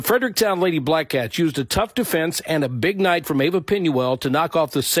Fredericktown Lady Blackcats used a tough defense and a big night from Ava Pinuel to knock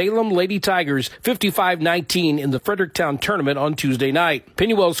off the Salem Lady Tigers 55-19 in the Fredericktown tournament on Tuesday night.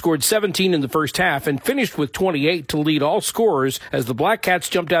 Pinuel scored 17 in the first half and finished with 28 to lead all scorers as the Blackcats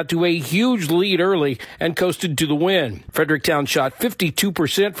jumped out to a huge lead early and coasted to the win. Fredericktown shot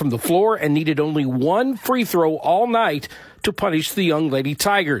 52% from the floor and needed only one free throw all night to punish the young Lady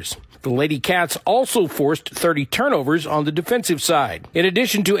Tigers. The Lady Cats also forced 30 turnovers on the defensive side. In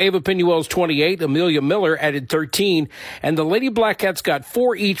addition to Ava Pinuel's 28, Amelia Miller added 13, and the Lady Blackcats got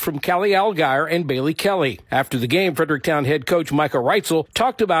 4 each from Callie Algier and Bailey Kelly. After the game, Fredericktown head coach Micah Reitzel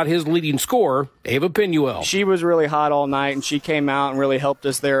talked about his leading scorer, Ava Pinuel. She was really hot all night, and she came out and really helped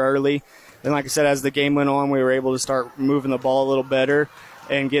us there early. And like I said, as the game went on, we were able to start moving the ball a little better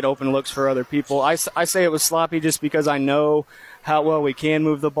and get open looks for other people. I say it was sloppy just because I know how well we can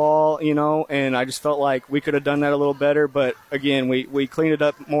move the ball, and I just felt like we could have done that a little better. But, again, we cleaned it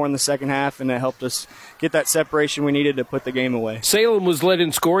up more in the second half, and that helped us get that separation we needed to put the game away. Salem was led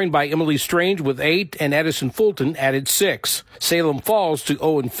in scoring by Emily Strange with 8, and Addison Fulton added 6. Salem falls to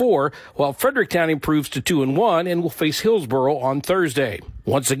 0-4, while Fredericktown improves to 2-1 and will face Hillsboro on Thursday.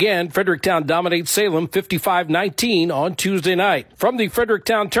 Once again, Fredericktown dominates Salem 55-19 on Tuesday night. From the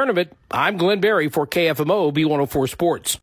Fredericktown tournament, I'm Glenn Berry for KFMO B104 Sports.